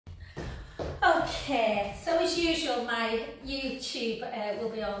Okay, so as usual, my YouTube will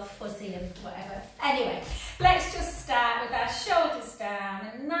be all fuzzy and whatever. Anyway, let's just start with our shoulders down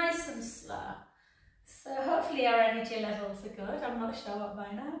and nice and slow. So hopefully our energy levels are good. I'm not sure what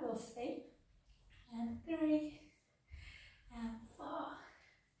mine are, we'll see. And 3, and 4,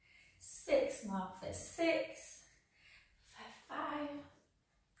 6 more for 6, for 5,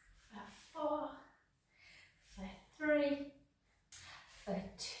 for 4, for 3, for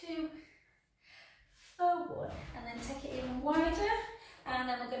 2, for 1, and then take it even wider, and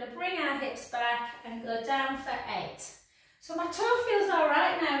then we're going to bring our hips back and go down for 8. So my toe feels all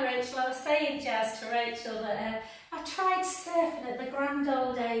right now, Rachel. I was saying, Jazz, to Rachel that I tried surfing at the grand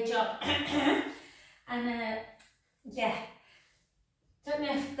old age of and yeah, don't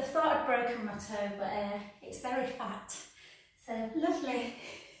know if the thought had broken my toe, but it's very fat, so lovely.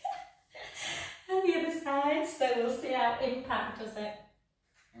 And the other side, so we'll see how impact does it.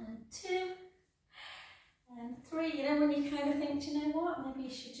 And 2, and 3. You know when you kind of think, do you know what, maybe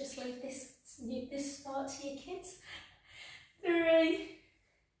you should just leave this sport to your kids. 3,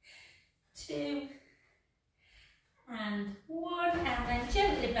 2, and 1, and then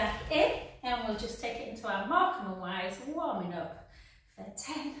gently back in, and we'll just take it into our Markham and Wise, warming up for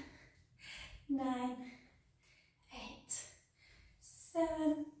 10, 9, 8,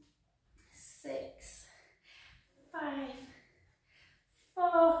 7, 6, 5,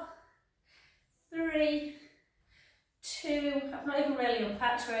 4, 3, 2. I've not even really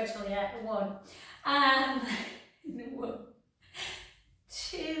unpacked Rachel yet. 1, and 1,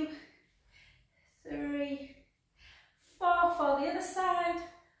 2, 3, 4 for the other side.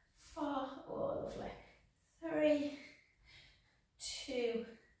 4, oh lovely. 3, 2,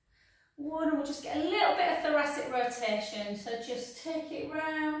 1, and we'll just get a little bit of thoracic rotation. So just take it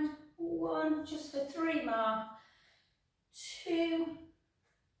round. 1, just for 3 more. 2,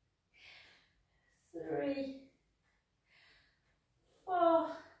 3, 4,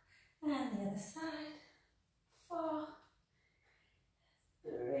 and the other side. 4,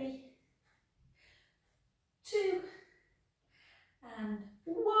 3, 2, and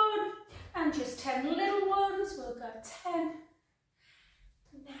 1, and just 10 little ones. We'll go 10,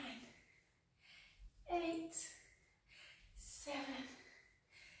 9, 8, 7,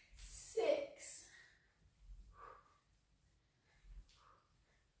 6,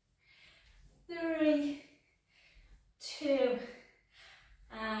 3, 2,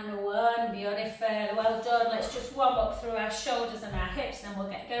 and 1. Beautiful. Well done. Let's just warm up through our shoulders and our hips, and then we'll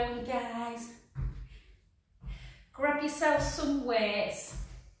get going, guys. Grab yourself some weights.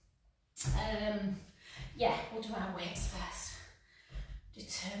 Yeah, we'll do our weights first.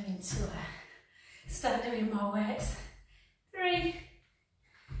 Determined to start doing more weights. 3,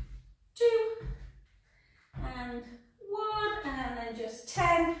 2, and 1, and then just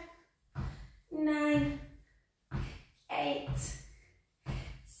 10, 9, 8,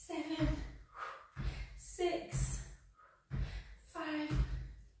 7, 6, 5,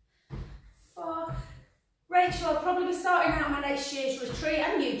 4. Rachel, I'll probably be sorting out my next year's retreat,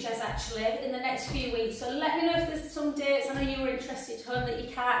 and you, Jez, actually, in the next few weeks. So let me know if there's some dates I know you were interested home that you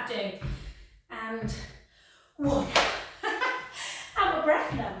can't do. And 1. I'm out of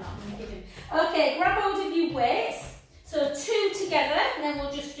breath now, I'm not kidding. Okay, grab hold of your weights. So 2 together, and then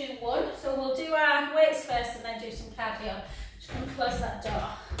we'll just do 1. So we'll do our weights first and then do some cardio. Just going to close that door.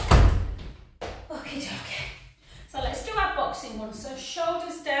 Okay, okay. So let's do our boxing one. So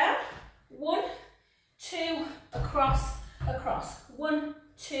shoulders down. 1, 2, across, across. 1,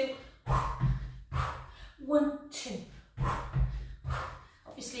 2, 1, 2.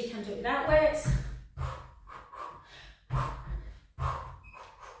 Obviously you can do it without weights.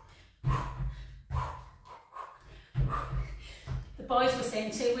 The boys were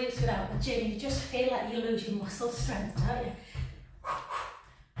saying 2 weeks without the gym, you just feel like you lose your muscle strength, don't you?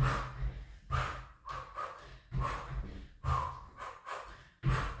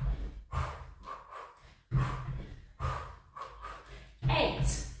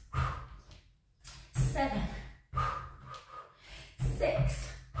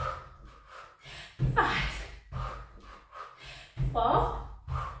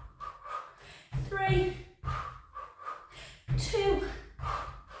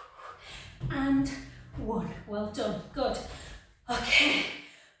 Well done, good. Okay,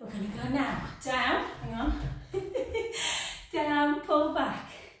 we're going to go now. Down, hang on. Down, pull back.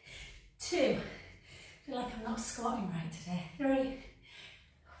 2. I feel like I'm not squatting right today. 3,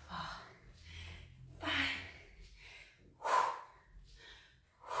 4, 5.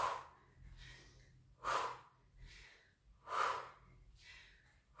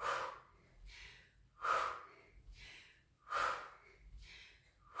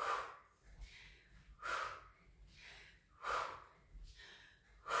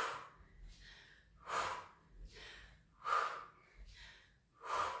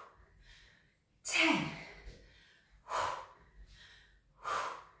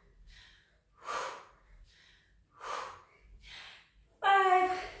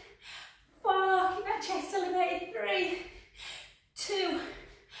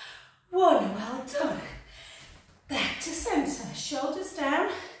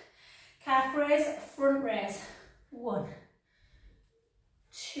 raise, front raise. 1,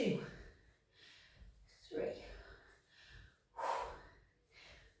 2, 3.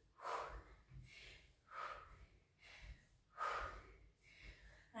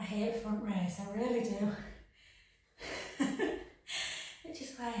 I hate front raise, I really do. Which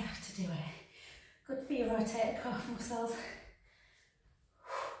is why I have to do it. Good for your rotator cuff muscles.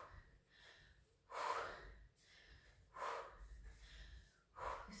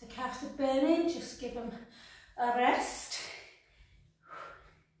 If the calves are burning, just give them a rest.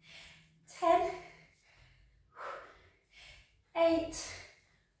 10, 8,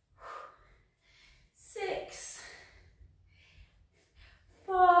 6,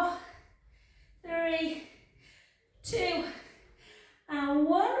 4, 3, 2, and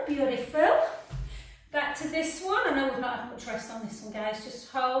 1. Beautiful. Back to this one. I know we've not had much rest on this one, guys. Just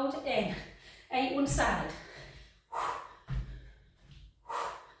hold in. 8 one side.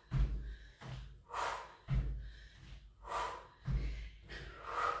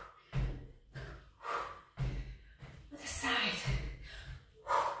 Other side.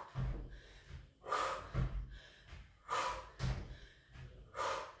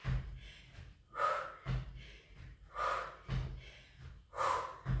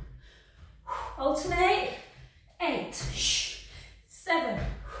 Alternate. 8, 7,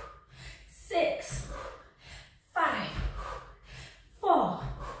 6, 5, 4,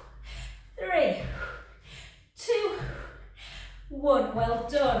 3, 2, 1. Well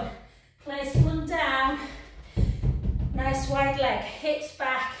done. Place one down. Nice wide leg. Hips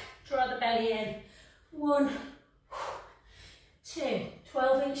back. Draw the belly in. 1, 2.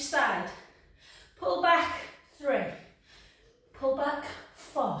 12 each side. Pull back. 3. Pull back.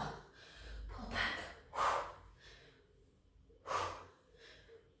 4. Pull back.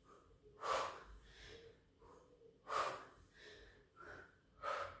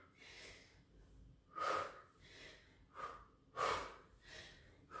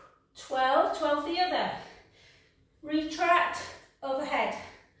 12, 12 the other. Retract, overhead.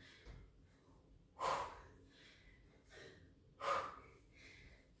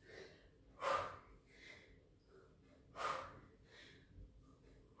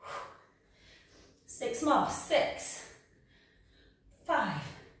 Six more. 6, 5,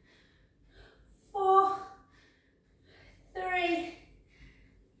 4, 3,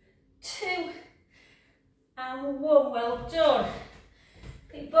 2, and 1. Well done.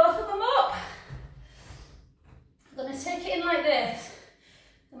 Pick both of them up. I'm going to take it in like this.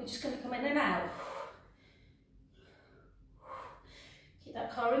 And we're just going to come in and out. Keep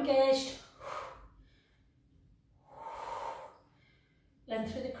that core engaged.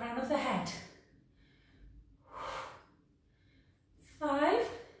 Length through the crown of the head. 5,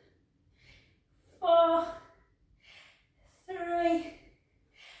 4, 3,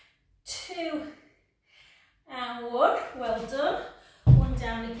 2, and 1. Well done. One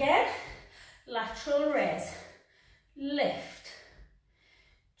down again. Lateral raise. Lift.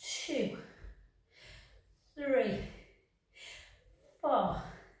 2, 3, 4,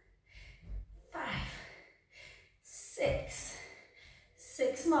 5, 6.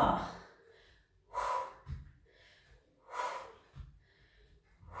 6 more.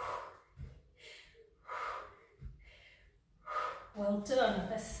 Well done.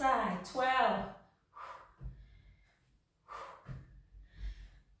 Other side. 12.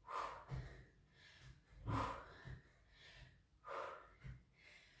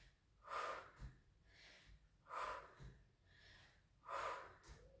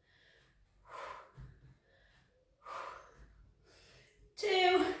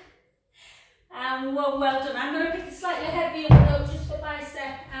 And 1. Well done. I'm going to pick a slightly heavier one up just for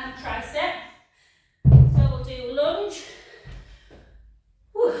bicep and tricep. So we'll do lunge.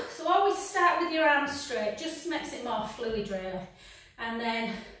 Whew. So always start with your arms straight, just makes it more fluid really. And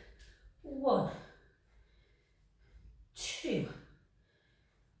then 1, 2,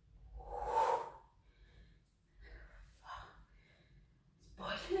 4. It's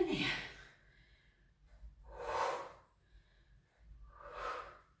boiling in here.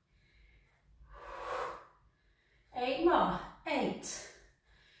 8 more. 8,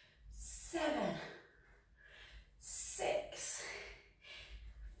 7, 6,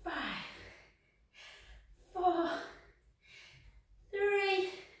 5, 4, 3,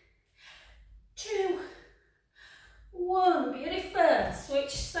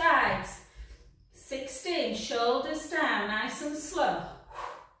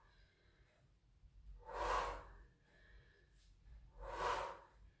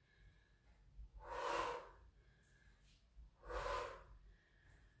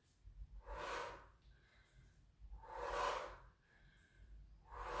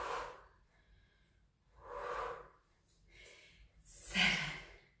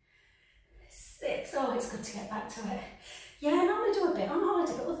 it's good to get back to it. Yeah, I normally do a bit on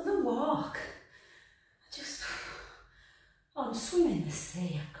holiday, but other than walk, I just, oh, and swim in the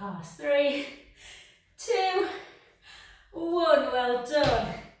sea, of course. 3, 2, 1, well done.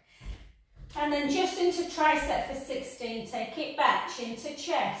 And then just into tricep for 16, take it back, chin to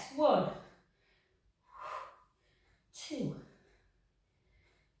chest. 1, 2, 3,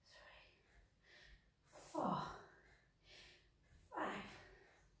 4, 5.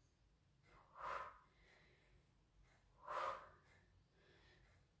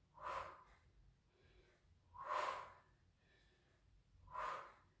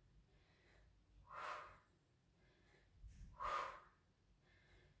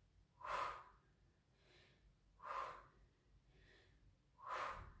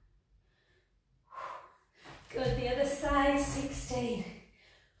 Good, the other side, 16.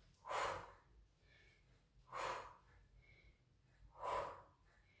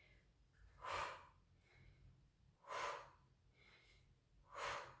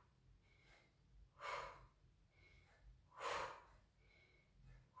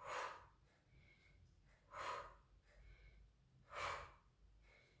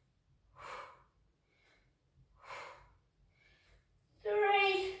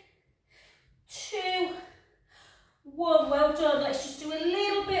 Well done. Let's just do a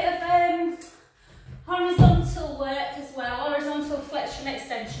little bit of horizontal work as well, horizontal flexion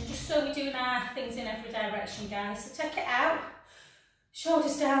extension, just so we're doing our things in every direction, guys. So take it out,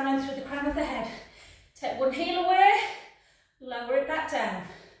 shoulders down and through the crown of the head. Take one heel away, lower it back down.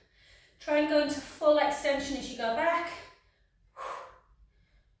 Try and go into full extension as you go back.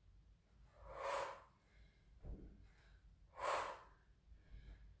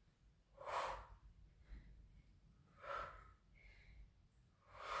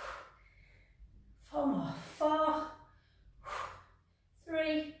 Four more. 4,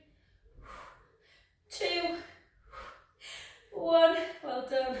 3, 2, 1. Well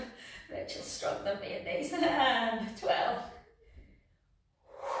done. Rachel's strong than me in these. And 12.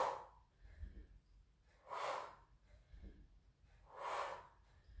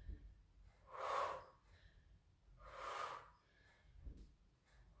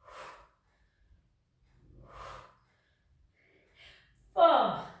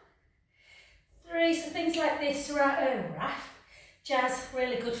 4, 3. So things like this throughout RAF. Jazz,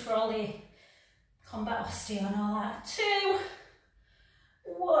 really good for all the combat osteo and all that. 2,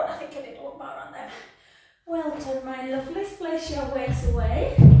 1. I think I did one more on them. Well done, my lovelies. Place your weights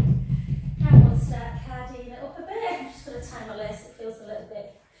away. And we'll start cardying it up a bit. I'm just going to tie my lace, it feels a little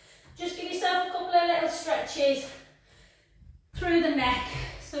bit. Just give yourself a couple of little stretches through the neck.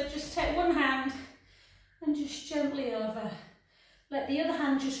 So just take one hand and just gently over. Let the other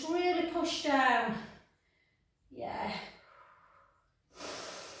hand just really push down. Yeah.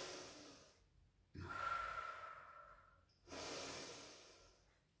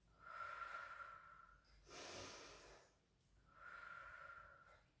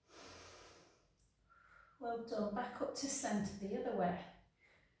 Well done. Back up to centre the other way.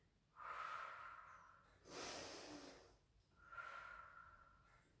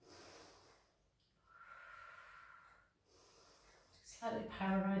 Slightly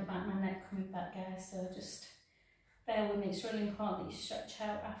paranoid about my neck coming back, guys, so just bear with me. It's really important that you stretch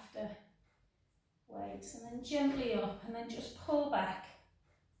out after weights, and then gently up, and then just pull back.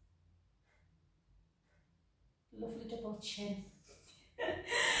 Lovely double chin.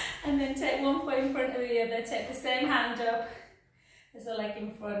 And then take one foot in front of the other, take the same hand up as the leg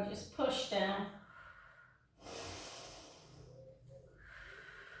in front, just push down.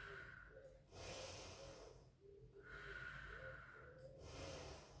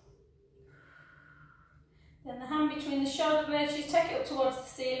 Then the hand between the shoulder blades, you take it up towards the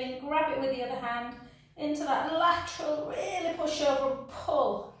ceiling, grab it with the other hand, into that lateral, really push over and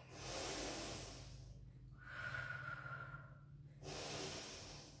pull.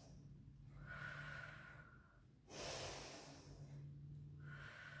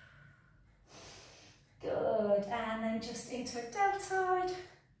 Good, and then just into a deltoid.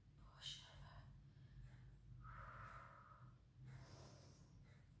 Push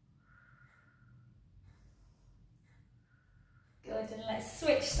over. Good, and let's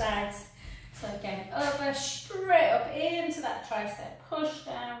switch sides. So again, over, straight up into that tricep, push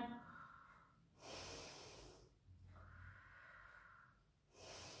down.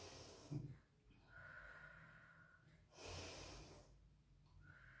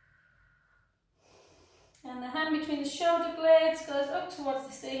 And the hand between the shoulder blades goes up towards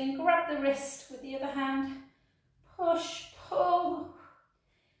the ceiling, grab the wrist with the other hand, push, pull.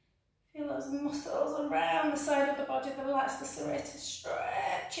 Feel those muscles around the side of the body, the lats, the serratus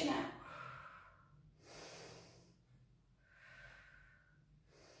stretching out.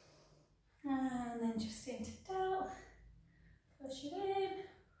 Push it in.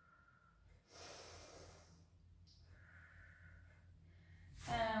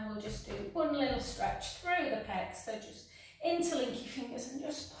 And we'll just do one little stretch through the pecs. So just interlink your fingers and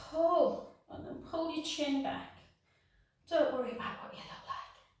just pull. And then pull your chin back. Don't worry about what you look like.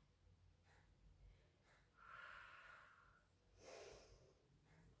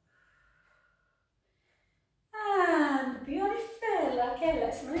 And beautiful. Okay,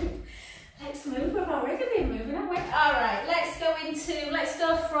 let's move. Let's move. We've already been moving, haven't we? All right, let's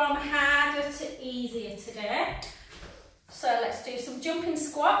go from harder to easier today. So let's do some jumping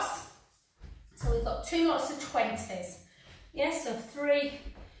squats. So we've got 2 lots of 20s. Yes, so 3,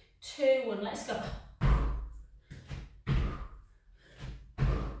 2, 1, let's go.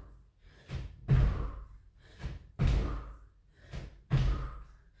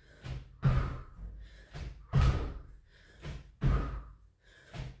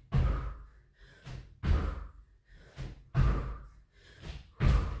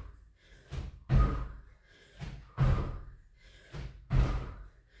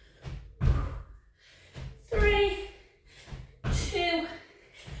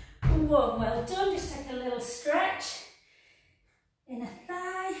 1, well done. Just take a little stretch. Inner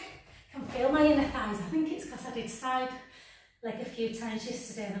thigh. I can feel my inner thighs. I think it's because I did side leg a few times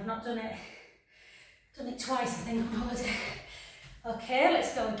yesterday and I've not done it twice, I think, on holiday. Okay,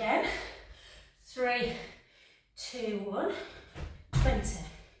 let's go again. 3, 2, 1, 20.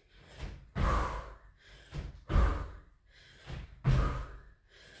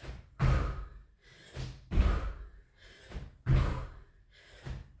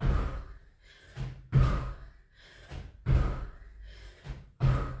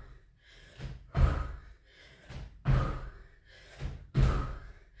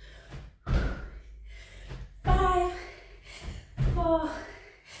 4,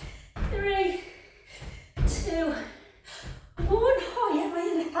 3, 2, 1. Oh yeah, my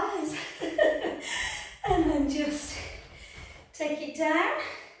inner thighs. And then just take it down.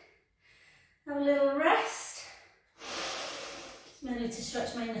 Have a little rest. It's mainly to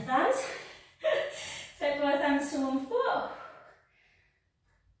stretch my inner thighs. Take both hands to one foot.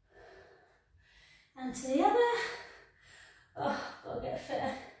 And to the other. Oh, gotta get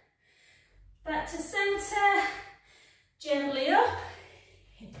fitter. Back to centre. Gently up.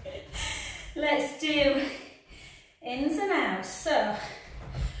 Let's do ins and outs. So,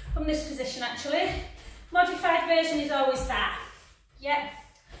 from this position actually, modified version is always that. Yep.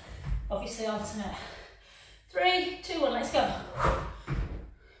 Obviously alternate. 3, 2, 1, let's go.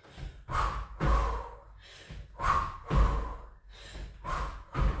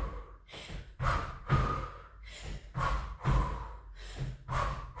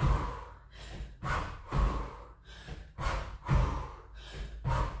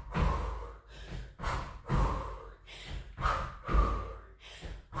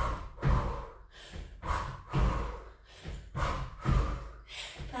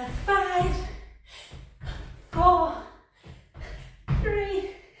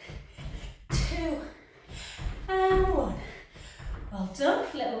 Done,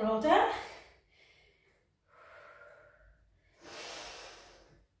 little roll down.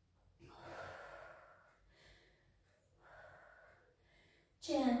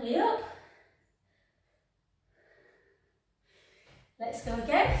 Gently up. Let's go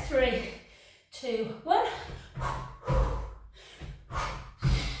again. 3, 2, 1.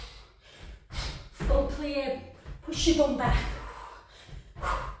 Full clear. Push your bum back.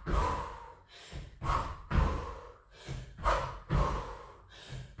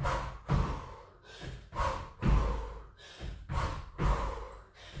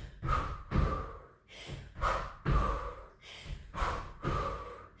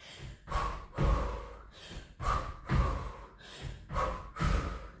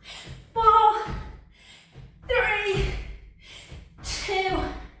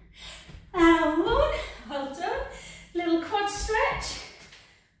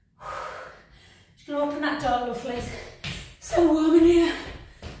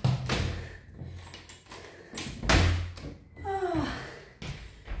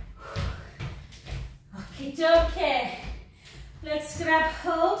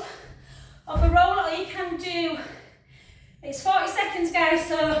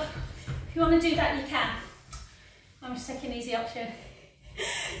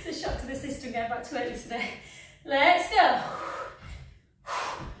 20 today. Let's go.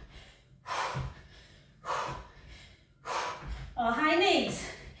 Oh, high knees.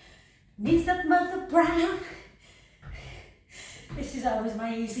 Knees up, Mother Brown. This is always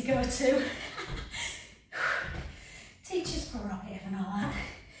my easy go-to. Teacher's prerogative and all that.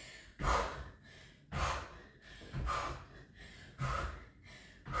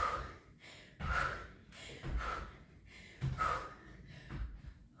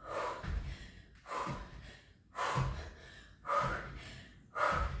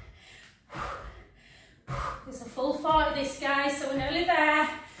 part of this, guys, so we're nearly there.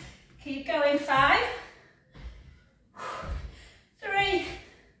 Keep going. 5, 3,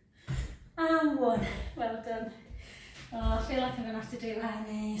 and 1. Well done. Oh, I feel like I'm going to have to do high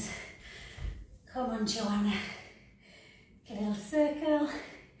knees. Come on, Joanna. Get a little circle.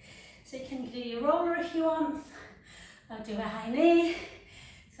 So you can do your roller if you want. I'll do a high knee.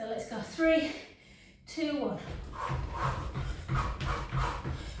 So let's go. 3, 2, 1.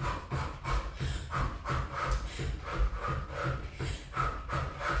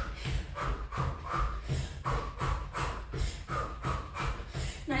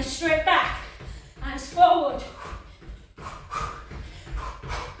 Nice straight back. Hands forward.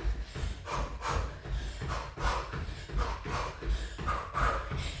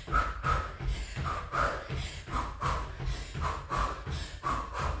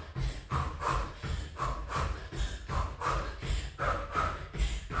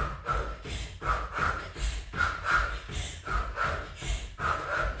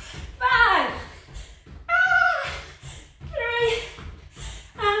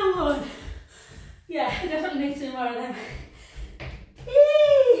 Need two more of them.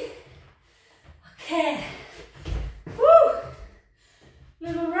 Okay. Woo.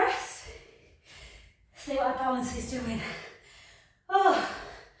 Little rest. See what our balance is doing. Oh.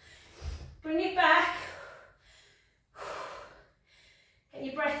 Bring it back. Get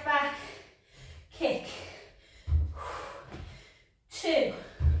your breath back. Kick. 2,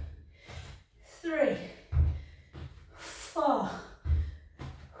 3, 4.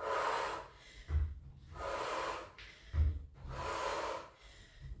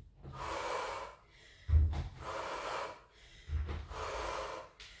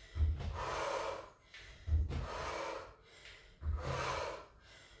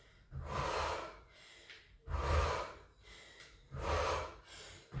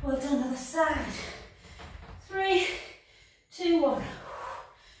 Well done, other side. 3, 2, 1.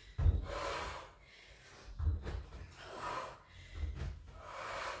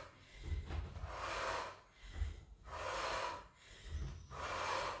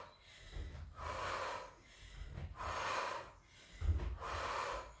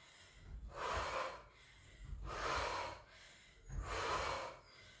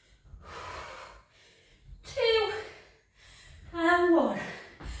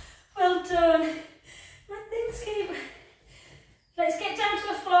 Let's get down to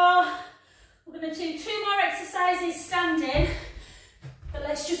the floor. We're going to do 2 more exercises standing, but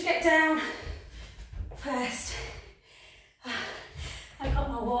let's just get down first. I got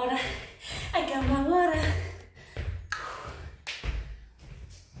my water. I got my water.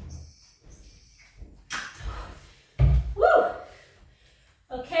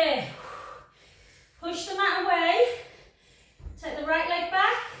 Woo! Okay. Push the mat away. Take the right leg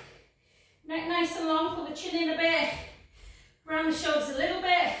back. Neck nice and long. Pull the chin in a bit. Round the shoulders a little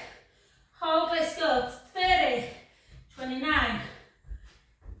bit. Hold, let's go. 30, 29.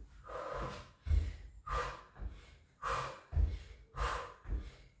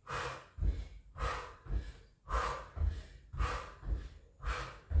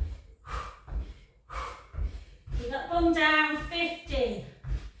 Keep that bum down. 50.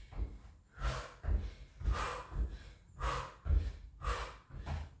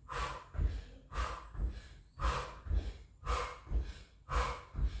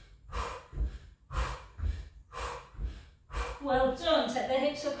 Well done. Take the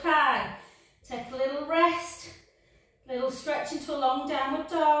hips up high. Take a little rest. Little stretch into a long downward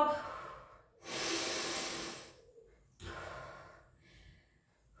dog.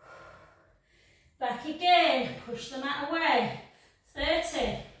 Back again. Push the mat away.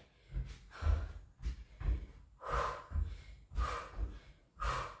 30.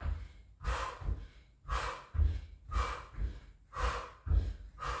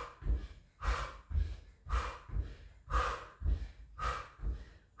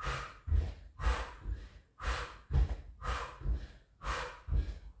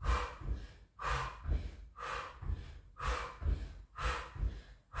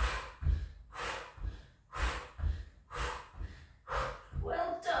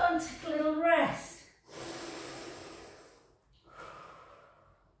 Take a little rest.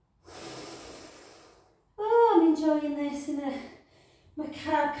 Oh, I'm enjoying this in a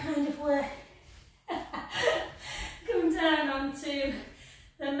macabre kind of way. Come down onto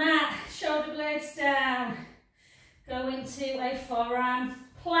the mat, shoulder blades down. Go into a forearm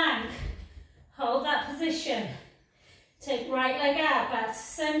plank. Hold that position. Take right leg out, back to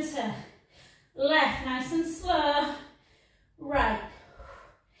centre. Left, nice and slow. Right.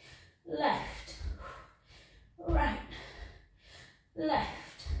 Left, right,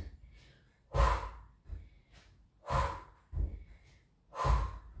 left.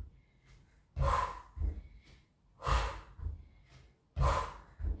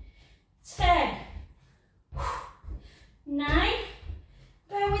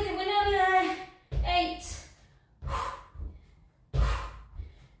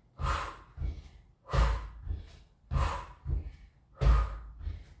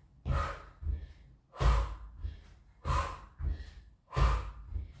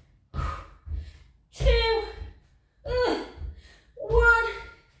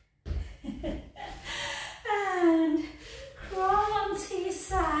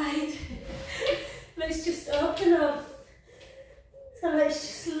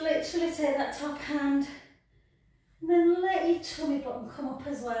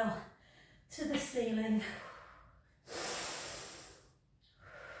 as well to the ceiling.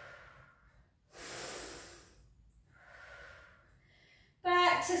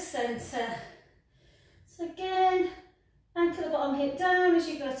 Back to centre. So again, anchor the bottom hip down as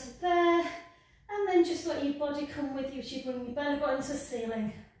you go to there, and then just let your body come with you as you bring your belly button to the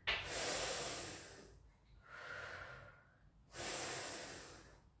ceiling.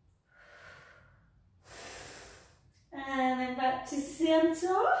 And then back to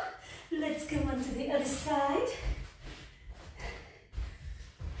centre. Let's come on to the other side.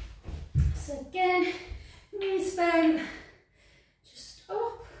 So again, knees bent, just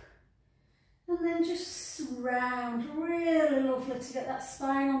up, and then just round. Really lovely to get that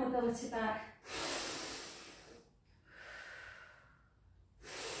spinal mobility back.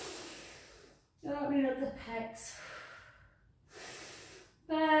 Opening up the pecs.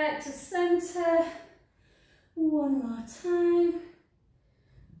 Back to centre. One more time.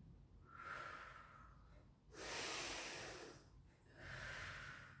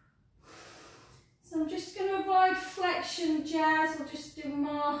 So I'm just going to avoid flexion jazz. We'll just do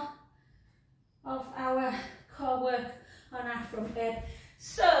more of our core work on our front bed.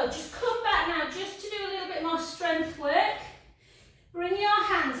 So just come back now just to do a little bit more strength work. Bring your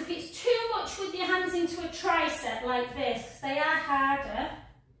hands, if it's too much with your hands into a tricep like this, because they are harder,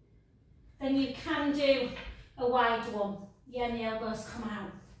 then you can do a wide one. Yeah, and the elbows come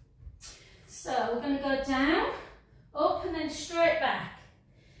out. So we're going to go down, up and then straight back.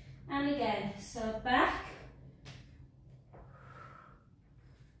 And again, so back.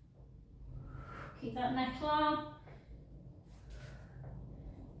 Keep that neck long.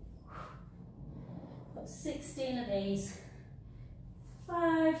 Got 16 of these.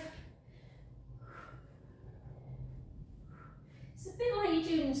 5. It's a bit like you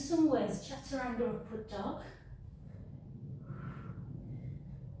do in some ways, chaturanga upward dog.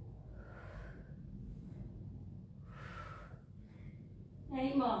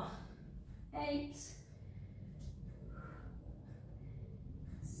 8 more. 8,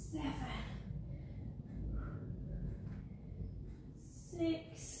 7,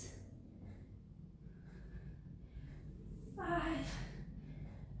 6, 5,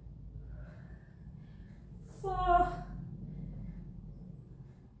 4,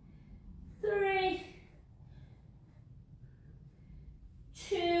 3,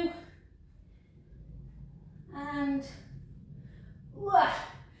 2, and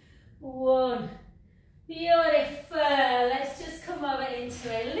 1. Beautiful. Let's just come over into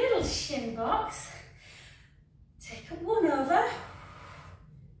a little shin box. Take a 1 over.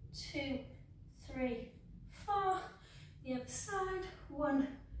 2, 3, 4. The other side. 1,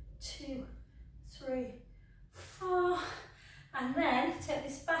 2, 3, 4. And then take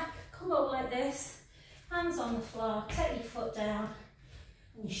this back, come up like this. Hands on the floor. Take your foot down.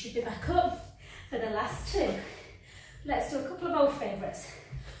 And you should be back up for the last 2. Let's do a couple of old favourites.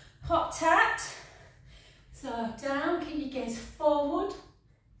 Hot tat. So down, keep your gaze forward.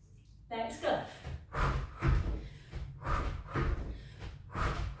 Let's go.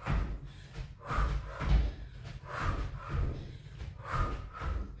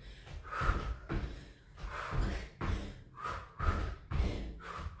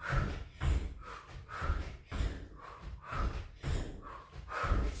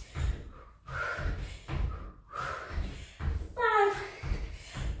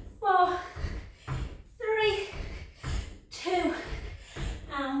 2,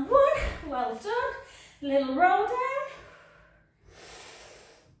 and 1. Well done. Little roll down.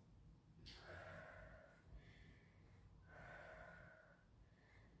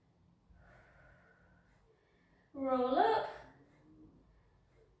 Roll up.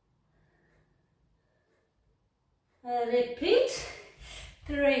 Repeat.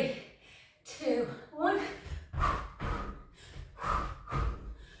 3, 2, 1.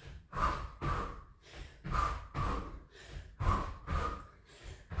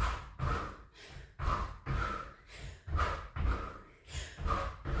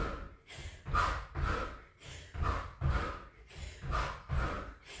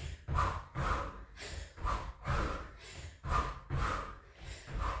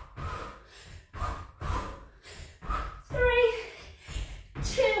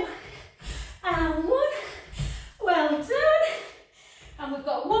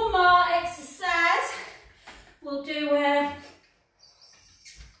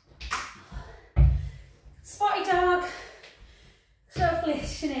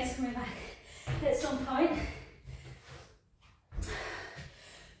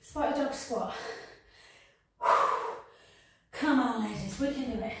 Squat. Come on, ladies, we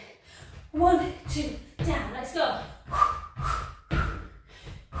can do it. 1, 2, down, let's go.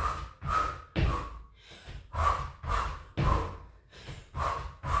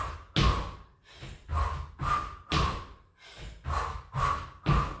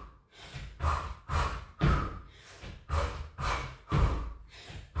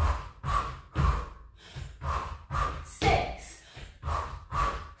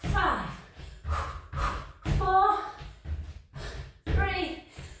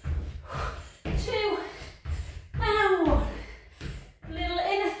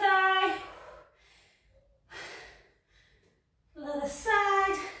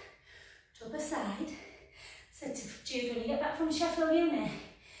 Sheffield Uni.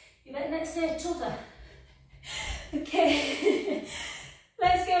 You better not say t'other. Okay,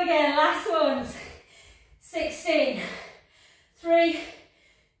 let's go again, last ones. 16, 3,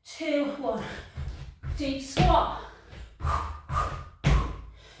 2, 1. Deep squat.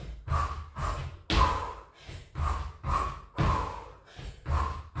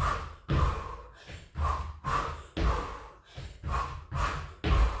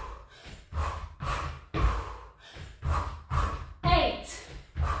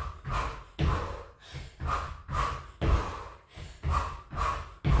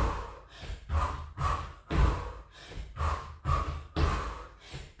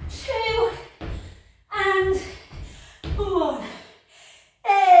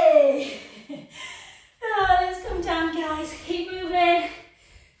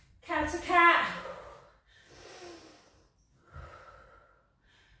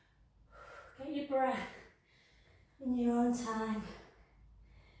 1 time.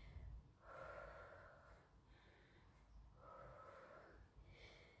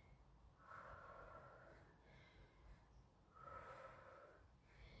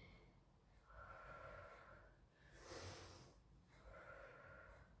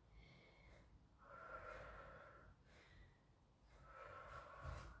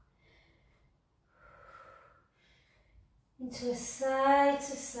 Into a side to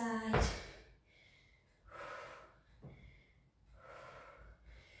side.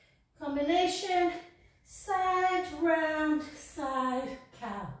 Combination, side, round, side,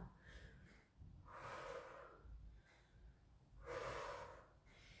 cow.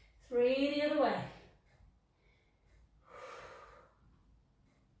 Three the other way.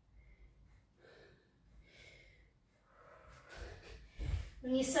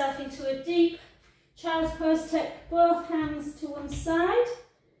 Bring yourself into a deep child's pose, take both hands to one side.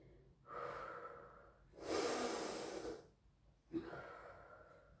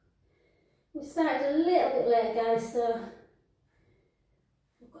 We started a little bit late, guys, so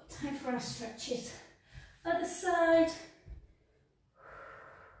we've got time for our stretches. Other side.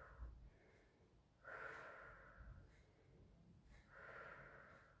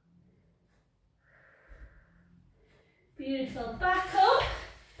 Beautiful. Back up.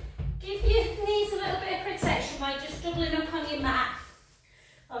 Give your knees a little bit of protection by just doubling up on your mat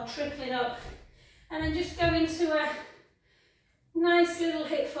or tripling up. And then just go into a nice little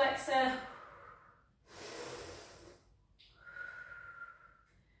hip flexor.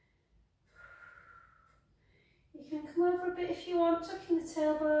 You can come over a bit if you want, tucking the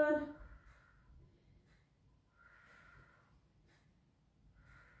tailbone.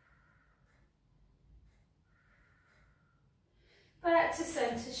 Back to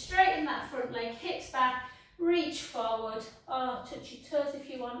centre, straighten that front leg, hips back, reach forward, or touch your toes if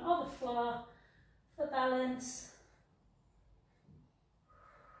you want, or the floor for balance.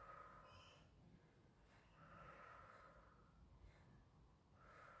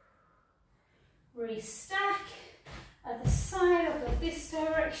 Restack, at the side, I'll go this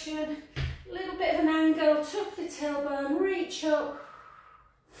direction, a little bit of an angle, tuck the tailbone, reach up.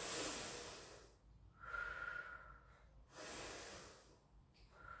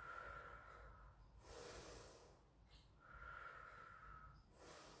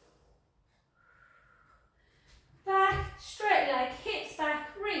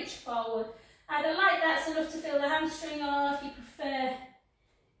 Forward. I don't like that's enough to feel the hamstring, or if you prefer,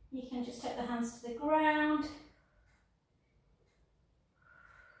 you can just take the hands to the ground.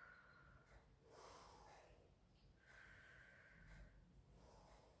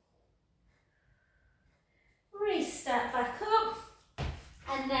 Restart back up,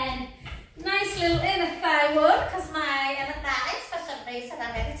 and then nice little inner thigh one, because my inner thighs for some reason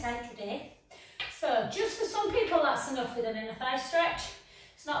are very tight today. So just for some people that's enough with an inner thigh stretch.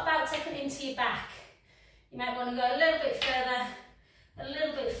 It's not about taking it into your back. You might want to go a little bit further, a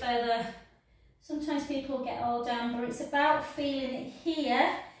little bit further. Sometimes people get all down, but it's about feeling it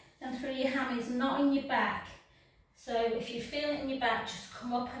here and through your hammies, not in your back. So if you feel it in your back, just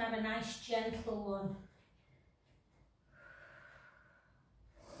come up and have a nice gentle one.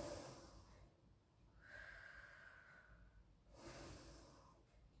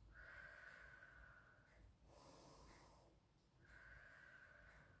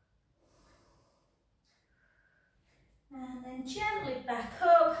 And then gently back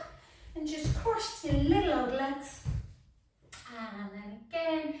up and just cross your little old legs. And then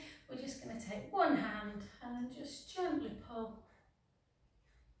again, we're just going to take one hand and then just gently pull.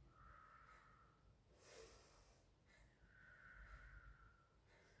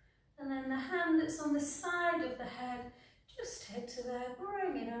 And then the hand that's on the side of the head, just take to there,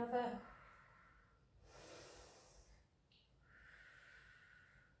 bring it over.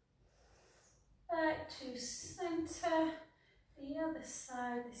 back to centre. The other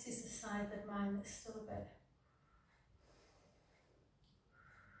side, this is the side of mine that's still a bit.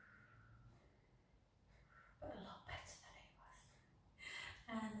 But a lot better than it was.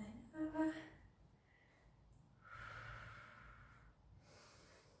 And then over.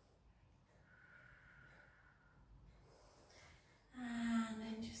 And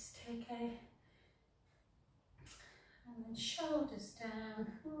then just take and then shoulders down,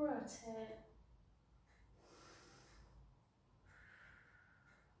 rotate.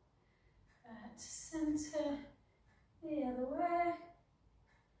 Back to centre, the other way.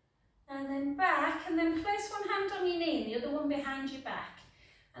 And then back, and then place one hand on your knee and the other one behind your back.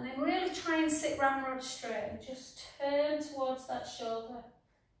 And then really try and sit ramrod straight. Just turn towards that shoulder.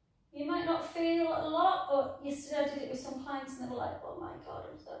 You might not feel a lot, but yesterday I did it with some clients and they were like, oh my God,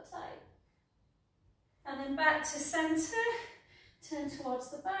 I'm so tight. And then back to centre, turn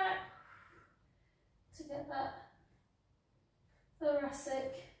towards the back to get that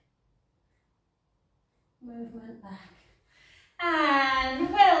thoracic movement back.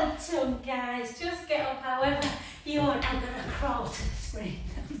 And well done, guys. Just get up however you want. I'm going to crawl to the screen.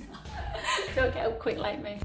 Don't get up quick like me.